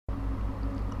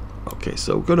Okay,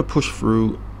 so we're going to push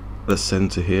through the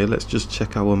center here. Let's just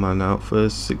check our man out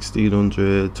first.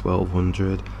 1600,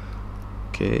 1200.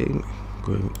 Okay,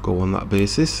 go on that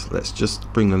basis. Let's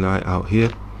just bring the knight out here.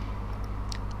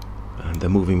 And they're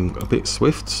moving a bit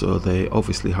swift, so they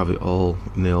obviously have it all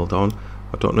nailed on.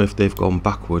 I don't know if they've gone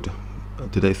backward.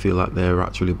 Do they feel like they're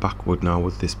actually backward now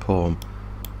with this pawn?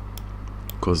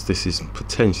 Because this is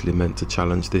potentially meant to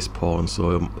challenge this pawn,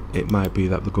 so it might be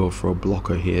that they go for a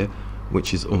blocker here,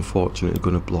 which is unfortunately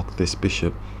going to block this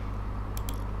bishop.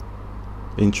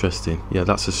 Interesting. Yeah,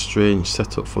 that's a strange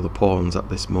setup for the pawns at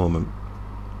this moment.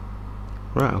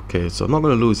 Right, okay, so I'm not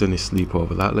going to lose any sleep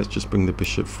over that. Let's just bring the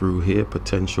bishop through here.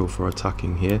 Potential for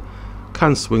attacking here.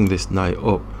 Can swing this knight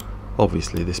up.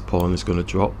 Obviously this pawn is going to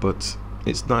drop, but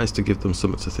it's nice to give them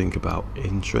something to think about.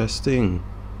 Interesting.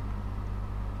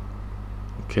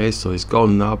 Okay, so he's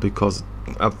gone now because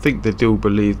I think they do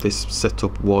believe this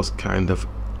setup was kind of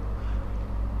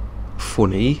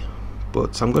funny,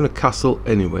 but I'm going to castle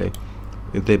anyway.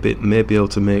 They may be able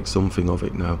to make something of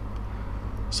it now.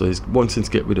 So he's wanting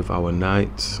to get rid of our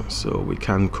knight, so we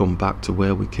can come back to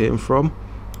where we came from.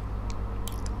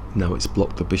 Now it's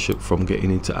blocked the bishop from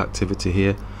getting into activity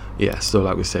here. Yeah, so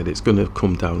like we said, it's going to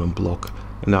come down and block.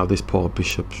 And now this poor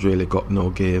bishop's really got no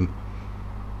game.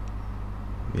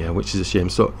 Yeah, which is a shame.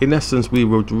 So in essence, we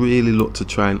would really look to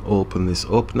try and open this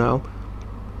up now.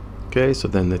 Okay, so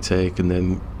then they take and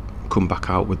then come back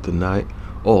out with the knight.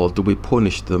 Or do we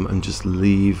punish them and just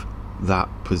leave that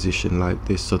position like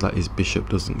this so that his bishop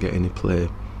doesn't get any play?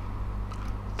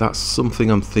 That's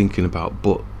something I'm thinking about,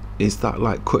 but is that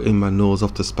like cutting my nose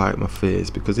off to spite my face?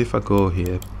 Because if I go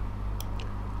here,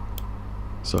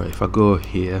 sorry, if I go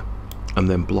here and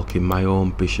then blocking my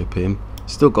own bishop in,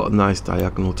 still got a nice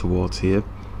diagonal towards here,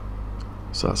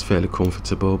 so that's fairly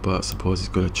comfortable. But I suppose he's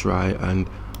going to try and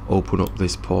open up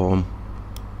this pawn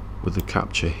with the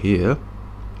capture here.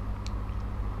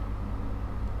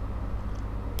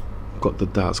 Got the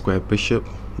dark square bishop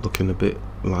looking a bit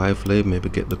lively. Maybe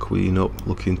get the queen up,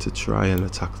 looking to try and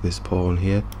attack this pawn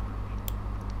here.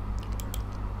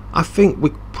 I think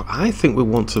we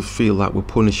want to feel like we're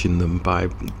punishing them by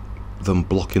them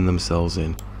blocking themselves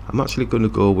in. I'm actually going to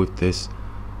go with this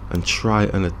and try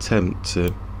and attempt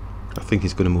to. I think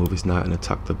he's going to move his knight and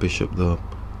attack the bishop though.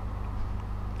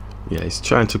 Yeah, he's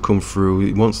trying to come through.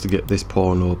 He wants to get this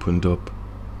pawn opened up.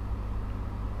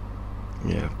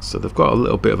 Yeah, so they've got a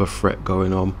little bit of a threat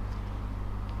going on.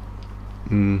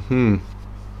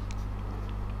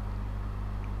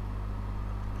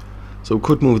 So we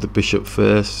could move the bishop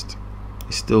first.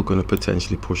 He's still going to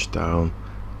potentially push down.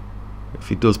 If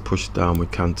he does push down, we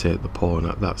can take the pawn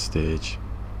at that stage,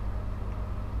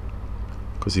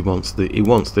 because he wants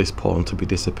this pawn to be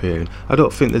disappearing. I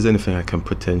don't think there's anything I can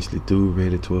potentially do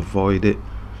really to avoid it.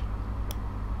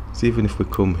 So even if we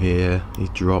come here, he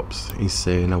drops. He's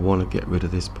saying I want to get rid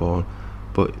of this pawn,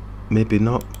 but maybe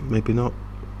not. Maybe not.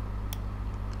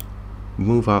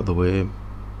 Move out the way.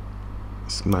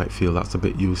 This might feel that's a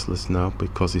bit useless now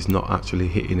because he's not actually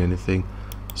hitting anything.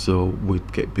 So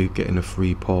we'd be getting a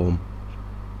free pawn.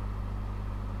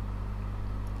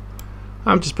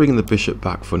 I'm just bringing the bishop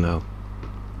back for now.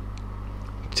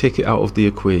 Take it out of the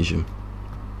equation.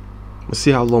 Let's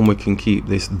see how long we can keep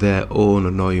their own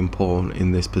annoying pawn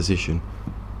in this position.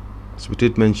 So we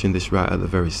did mention this right at the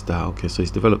very start. Okay, so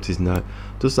he's developed his knight.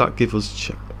 Does that give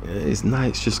us his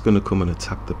knight's just going to come and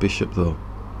attack the bishop though?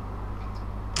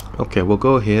 Okay, we'll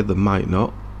go here. They might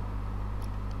not.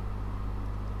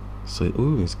 So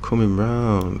ooh, he's coming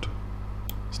round.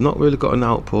 He's not really got an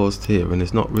outpost here, and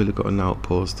he's not really got an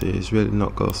outpost here. He's really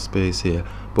not got space here.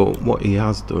 But what he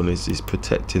has done is he's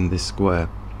protecting this square.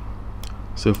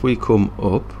 So if we come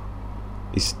up,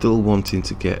 he's still wanting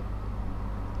to get,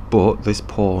 but this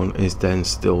pawn is then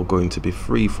still going to be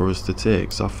free for us to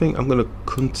take. So I think I'm going to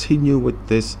continue with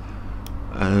this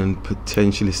and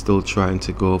potentially still trying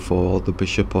to go for the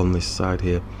bishop on this side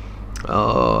here.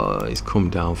 Oh, he's come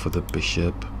down for the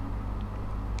bishop.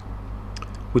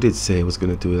 We did say he was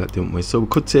going to do that, didn't we? So we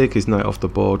could take his knight off the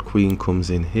board. Queen comes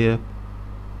in here.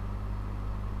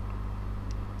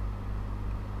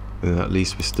 And at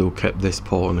least we still kept this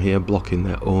pawn here blocking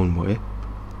their own way.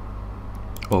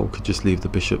 Or we could just leave the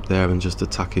bishop there and just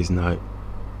attack his knight.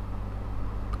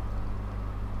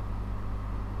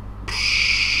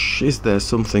 Is there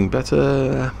something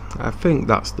better? I think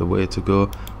that's the way to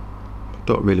go.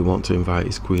 Don't really want to invite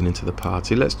his queen into the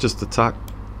party. Let's just attack.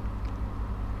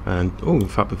 And oh, in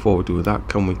fact, before we do that,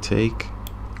 can we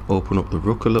open up the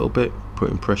rook a little bit,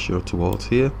 putting pressure towards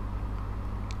here.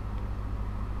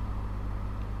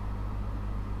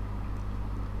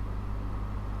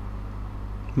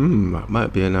 That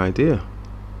might be an idea.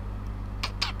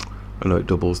 I know it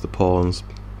doubles the pawns.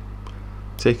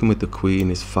 Taking with the queen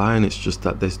is fine, it's just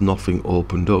that there's nothing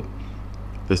opened up.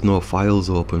 There's no files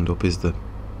opened up, is there?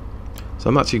 So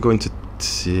I'm actually going to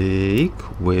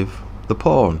take with the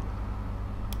pawn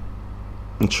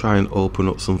and try and open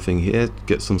up something here,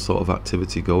 get some sort of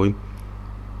activity going.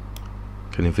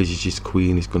 Can envisage his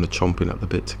queen is going to chomp in at the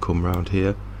bit to come round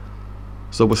here.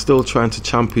 So we're still trying to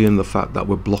champion the fact that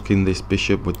we're blocking this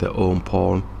bishop with their own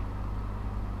pawn.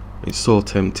 It's so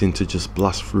tempting to just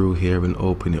blast through here and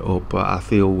open it up, but I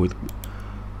feel we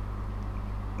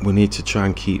need to try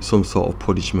and keep some sort of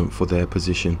punishment for their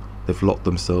position. They've locked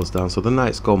themselves down, so the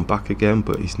knight's gone back again,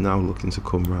 but he's now looking to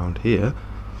come round here.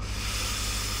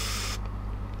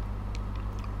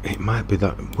 It might be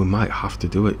that we might have to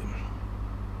do it.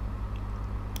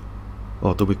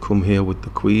 Or do we come here with the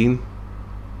queen?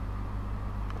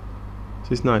 So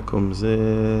his knight comes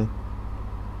here.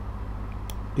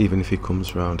 Even if he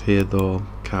comes round here though,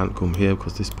 can't come here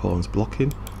because this pawn's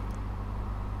blocking.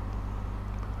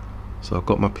 So I've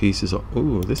got my pieces up.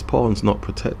 Ooh, this pawn's not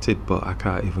protected, but I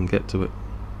can't even get to it.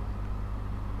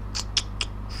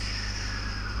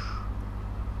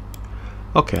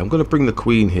 Okay, I'm going to bring the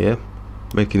queen here,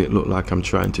 making it look like I'm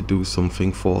trying to do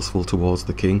something forceful towards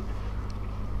the king.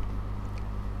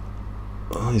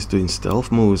 Oh, he's doing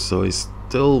stealth moves, so he's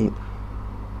still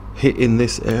hitting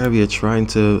this area, trying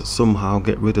to somehow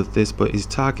get rid of this, but he's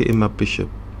targeting my bishop.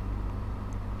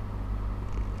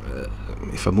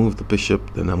 If I move the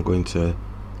bishop, then I'm going to...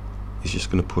 He's just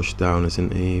going to push down,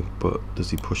 isn't he? But does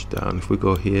he push down? If we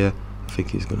go here, I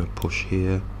think he's going to push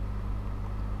here.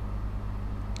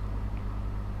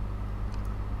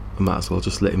 I might as well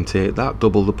just let him take that.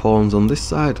 Double the pawns on this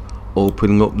side,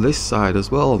 opening up this side as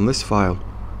well on this file.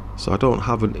 So I don't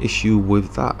have an issue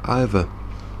with that either.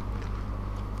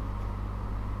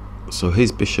 So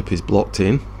his bishop is blocked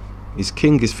in. His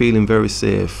king is feeling very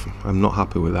safe. I'm not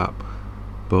happy with that.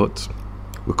 But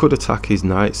we could attack his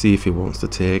knight, see if he wants to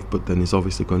take, but then he's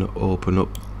obviously going to open up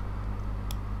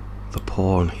the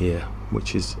pawn here,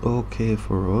 which is okay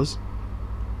for us.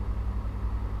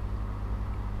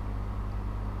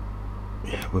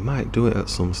 Yeah, we might do it at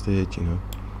some stage, you know.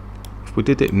 If we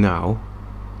did it now,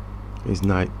 his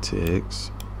knight takes,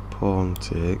 pawn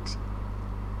takes,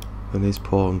 then his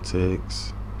pawn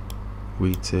takes,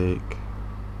 we take.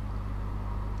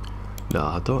 No,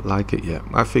 I don't like it yet.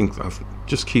 I think I've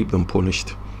just keep them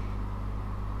punished.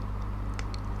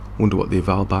 Wonder what the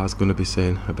eval bar is going to be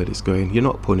saying. I bet it's going, you're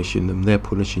not punishing them, they're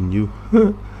punishing you.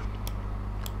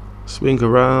 Swing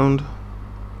around,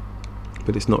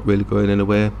 but it's not really going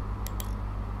anywhere.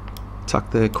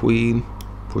 Attack their queen,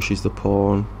 pushes the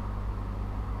pawn.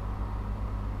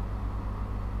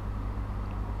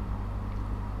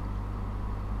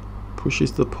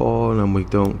 Pushes the pawn and we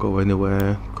don't go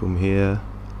anywhere. Come here.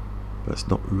 That's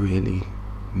not really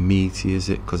meaty, is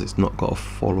it? Because it's not got a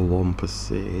follow on per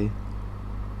se.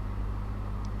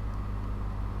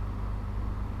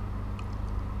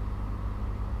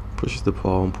 Pushes the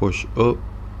pawn, push up.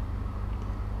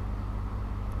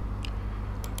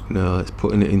 No, it's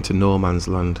putting it into no man's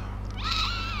land.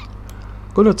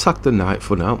 Going to attack the knight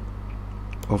for now.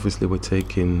 Obviously we're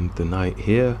taking the knight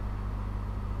here,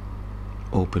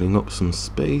 opening up some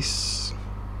space.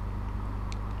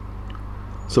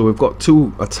 So we've got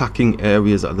two attacking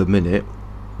areas at the minute,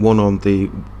 one on the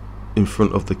in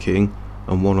front of the king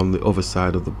and one on the other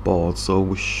side of the board, so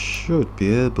we should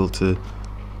be able to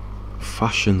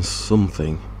fashion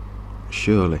something,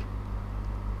 surely.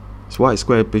 This white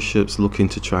square bishop's looking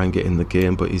to try and get in the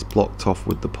game, but he's blocked off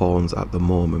with the pawns at the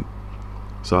moment,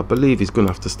 so I believe he's going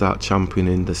to have to start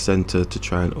championing the center to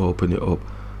try and open it up.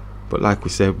 But like we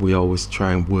said, we always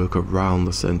try and work around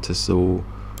the center, so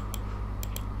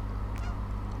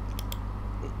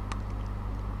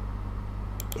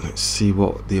let's see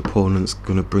what the opponent's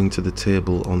going to bring to the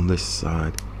table on this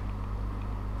side.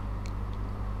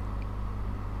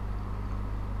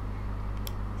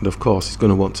 And of course he's going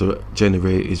to want to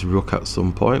generate his rook at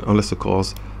some point, unless of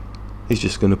course he's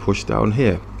just going to push down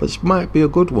here, which might be a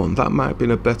good one. That might have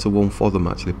been a better one for them,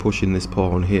 actually, pushing this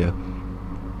pawn here.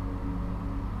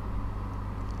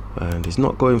 And he's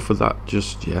not going for that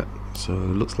just yet, so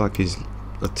it looks like he's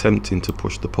attempting to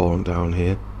push the pawn down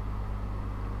here.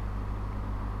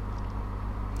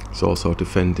 He's also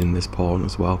defending this pawn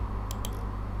as well.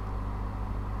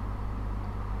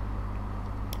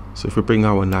 So if we bring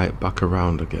our knight back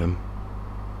around again,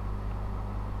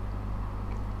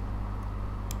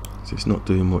 so it's not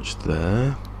doing much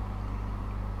there.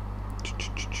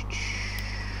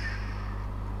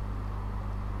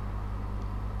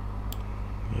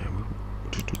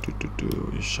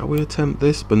 Shall we attempt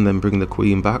this and then bring the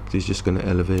queen back? He's just going to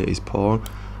elevate his pawn.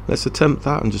 Let's attempt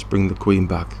that and just bring the queen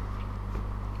back.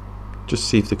 Just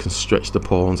see if they can stretch the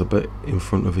pawns a bit in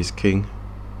front of his king.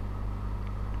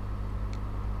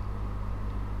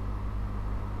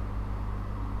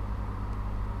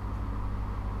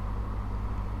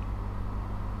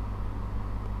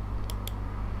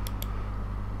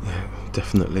 Yeah,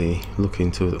 definitely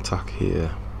looking to attack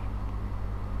here.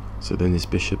 So then his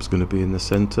bishop's going to be in the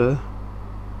center.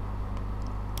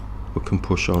 We can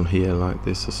push on here like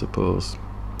this, I suppose.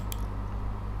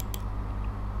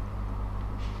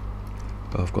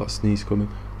 But I've got a sneeze coming.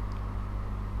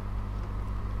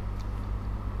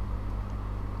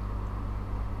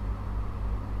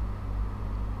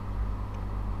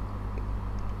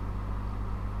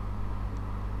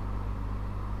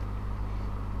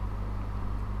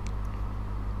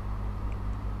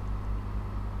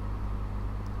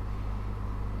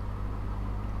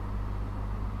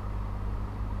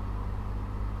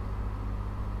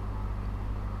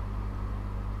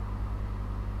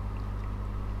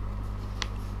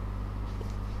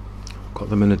 Got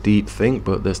them in a deep think,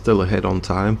 but they're still ahead on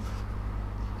time.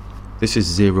 This is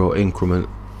 0 increment.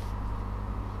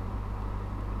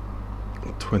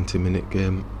 20-minute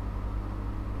game.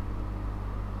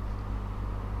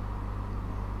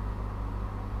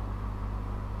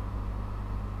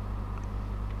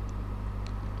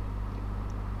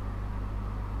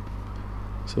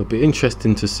 So it'll be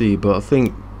interesting to see, but I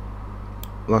think,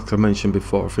 like I mentioned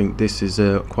before, I think this is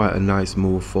quite a nice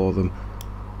move for them.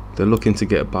 They're looking to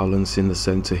get a balance in the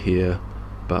center here,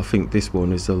 but I think this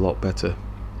one is a lot better,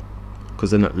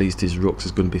 because then at least his rooks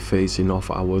is going to be facing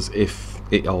off ours if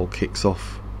it all kicks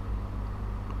off.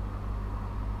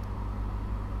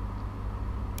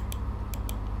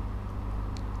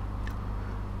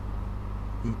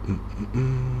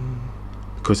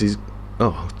 Because he's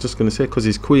just going to say, because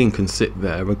his queen can sit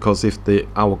there, because if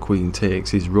our queen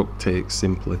takes, his rook takes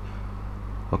simply.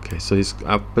 Okay, so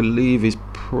I believe he's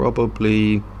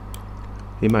probably,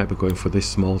 he might be going for this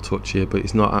small touch here, but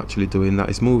he's not actually doing that.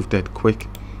 He's moved dead quick.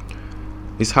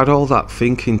 He's had all that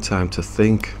thinking time to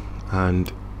think,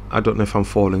 and I don't know if I'm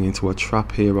falling into a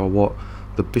trap here or what.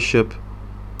 The bishop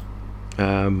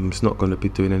is not going to be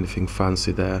doing anything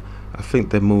fancy there. I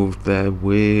think they moved there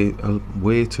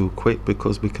way too quick,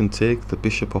 because we can take the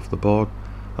bishop off the board.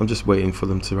 I'm just waiting for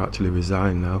them to actually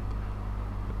resign now.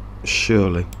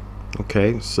 Surely.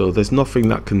 Okay, so there's nothing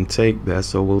that can take there,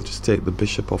 so we'll just take the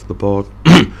bishop off the board.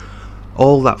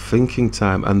 All that thinking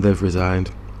time, and they've resigned.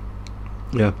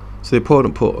 Yeah, so the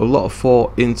opponent put a lot of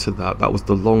thought into that. That was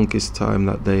the longest time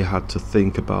that they had to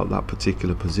think about that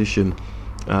particular position,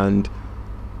 and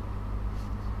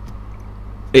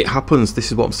it happens. This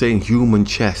is what I'm saying, human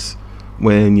chess.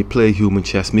 When you play human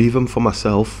chess, even for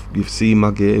myself, you've seen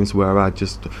my games where I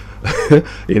just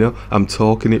you know, I'm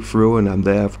talking it through and I'm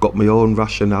there, I've got my own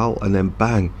rationale, and then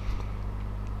bang,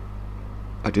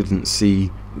 I didn't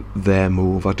see their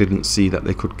move, I didn't see that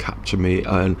they could capture me,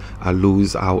 and I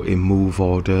lose out in move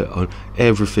order, and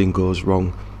everything goes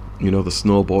wrong. You know, the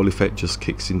snowball effect just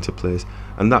kicks into place,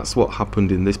 and that's what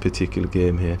happened in this particular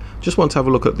game here. Just want to have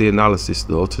a look at the analysis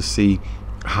though, to see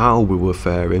how we were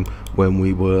faring when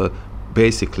we were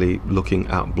basically looking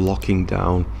at blocking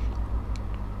down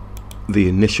the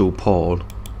initial pawn.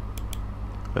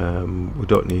 We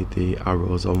don't need the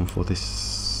arrows on for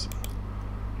this.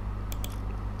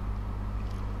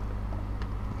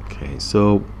 Okay,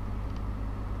 so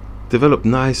developed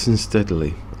nice and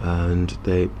steadily, and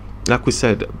they, like we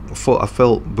said, I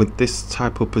felt with this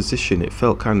type of position it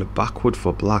felt kind of backward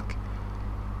for black.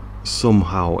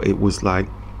 Somehow it was like,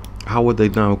 how are they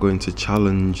now going to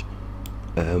challenge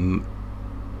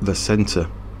the center?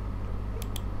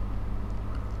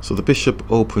 So the bishop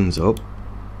opens up,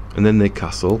 and then they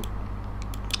castle.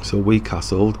 So we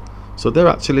castled. So they're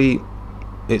actually,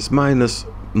 it's minus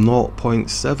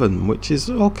 0.7, which is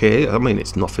okay. I mean,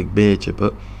 it's nothing major,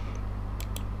 but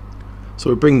so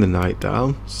we bring the knight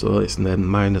down. So it's then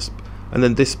minus, and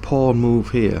then this pawn move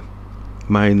here,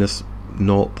 minus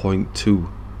 0.2.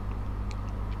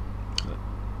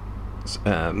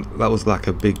 That was like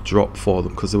a big drop for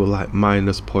them, because they were like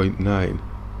minus 0.9.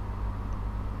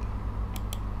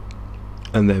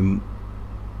 And then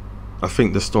I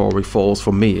think the story falls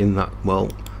for me in that, well,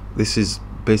 this is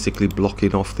basically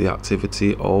blocking off the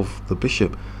activity of the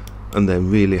bishop, and then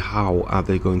really how are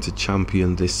they going to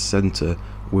champion this center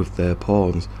with their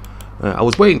pawns? I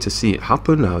was waiting to see it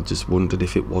happen. I just wondered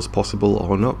if it was possible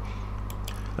or not,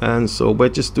 and so we're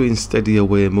just doing steady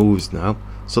away moves now.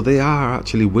 So they are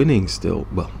actually winning still.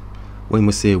 Well, when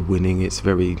we say winning, it's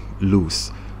very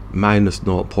loose, minus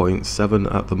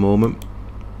 0.7 at the moment.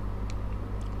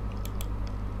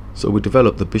 So we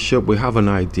developed the bishop, we have an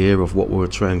idea of what we were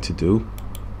trying to do,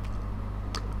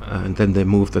 and then they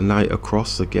moved the knight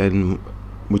across. Again,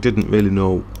 we didn't really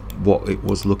know what it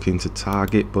was looking to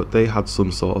target, but they had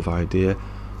some sort of idea.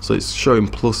 So it's showing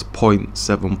plus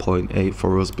 0.7.8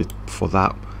 for us for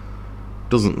that.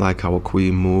 Doesn't like our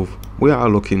queen move. We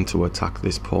are looking to attack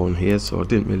this pawn here, so I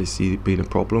didn't really see it being a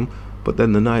problem. But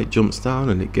then the knight jumps down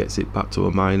and it gets it back to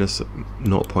a minus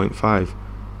 0.5.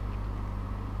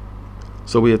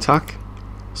 So we attack.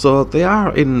 So they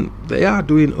are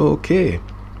doing okay.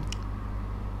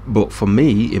 But for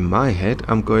me, in my head,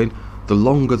 I'm going, the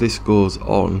longer this goes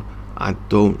on, I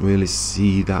don't really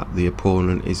see that the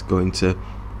opponent is going to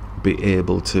be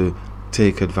able to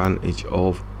take advantage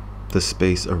of the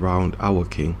space around our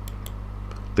king.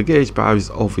 The gauge bar is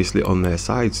obviously on their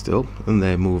side still, and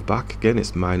they move back again.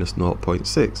 It's minus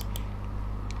 0.6,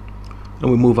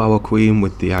 and we move our queen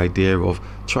with the idea of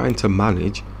trying to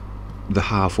manage the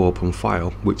half open file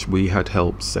which we had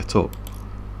helped set up.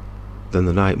 Then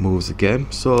the knight moves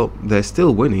again, so they're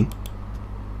still winning,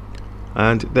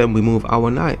 and then we move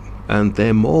our knight and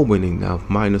they're more winning now,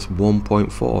 minus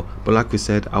 1.4. But like we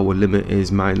said, our limit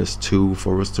is minus 2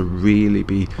 for us to really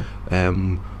be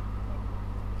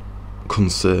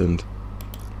concerned.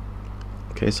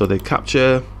 Okay, so they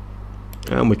capture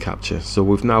and we capture. So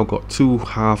we've now got 2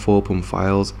 half open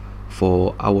files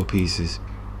for our pieces.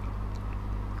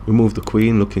 We moved the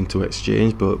queen looking to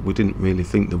exchange, but we didn't really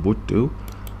think they would do.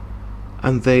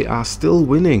 And they are still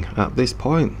winning at this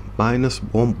point, minus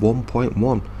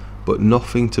 1.1, but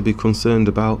nothing to be concerned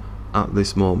about at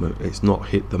this moment. It's not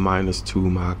hit the minus 2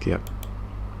 mark yet.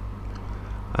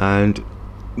 And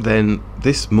then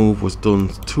this move was done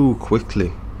too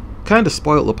quickly. Kind of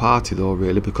spoiled the party though,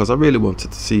 really, because I really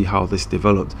wanted to see how this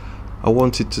developed. I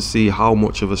wanted to see how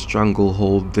much of a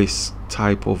stranglehold this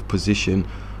type of position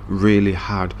really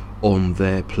had on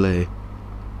their play,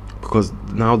 because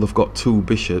now they've got 2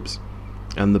 bishops,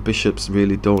 and the bishops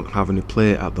really don't have any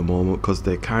play at the moment because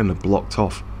they're kind of blocked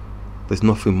off. There's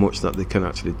nothing much that they can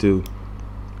actually do,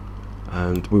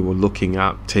 and we were looking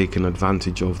at taking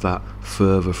advantage of that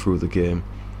further through the game.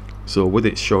 So with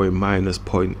it showing minus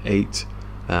 0.8,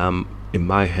 in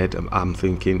my head I'm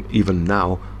thinking, even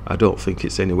now I don't think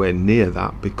it's anywhere near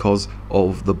that because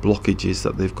of the blockages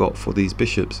that they've got for these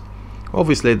bishops.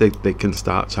 Obviously they can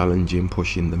start challenging,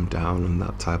 pushing them down and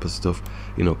that type of stuff,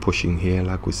 you know, pushing here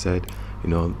like we said, you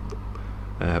know,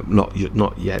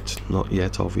 not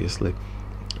yet obviously.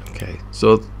 Okay,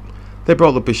 so they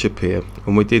brought the bishop here,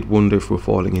 and we did wonder if we're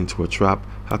falling into a trap.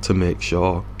 Had to make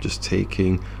sure, just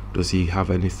taking, does he have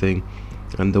anything?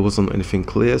 And there wasn't anything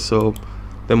clear, so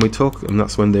then we took, and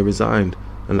that's when they resigned,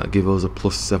 and that gave us a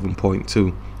plus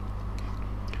 7.2.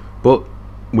 But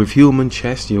with human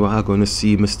chess you are going to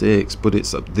see mistakes, but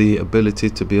it's the ability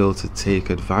to be able to take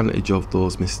advantage of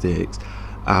those mistakes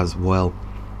as well.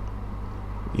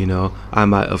 You know, I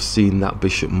might have seen that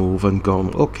bishop move and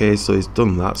gone, okay, so he's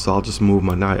done that, so I'll just move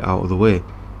my knight out of the way.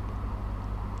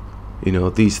 You know,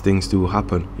 these things do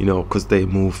happen, you know, because they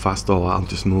move fast, or I'll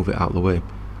just move it out of the way.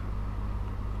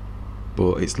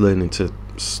 But it's learning to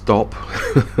stop,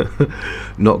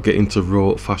 not get into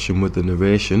rote fashion with the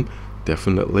narration,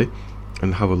 definitely,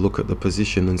 and have a look at the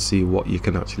position and see what you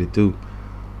can actually do.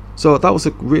 So that was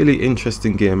a really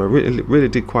interesting game. I really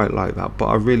did quite like that, but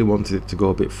I really wanted it to go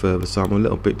a bit further, so I'm a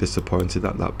little bit disappointed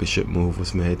that that bishop move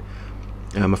was made.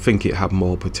 I think it had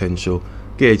more potential.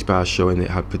 Gauge bar showing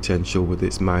it had potential with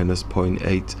its minus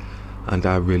 0.8, and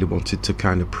I really wanted to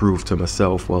kind of prove to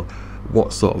myself, well,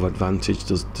 what sort of advantage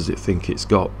does it think it's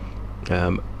got?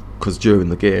 Because during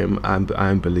the game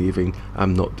I'm believing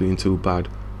I'm not doing too bad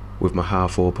with my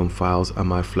half open files and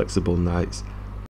my flexible knights.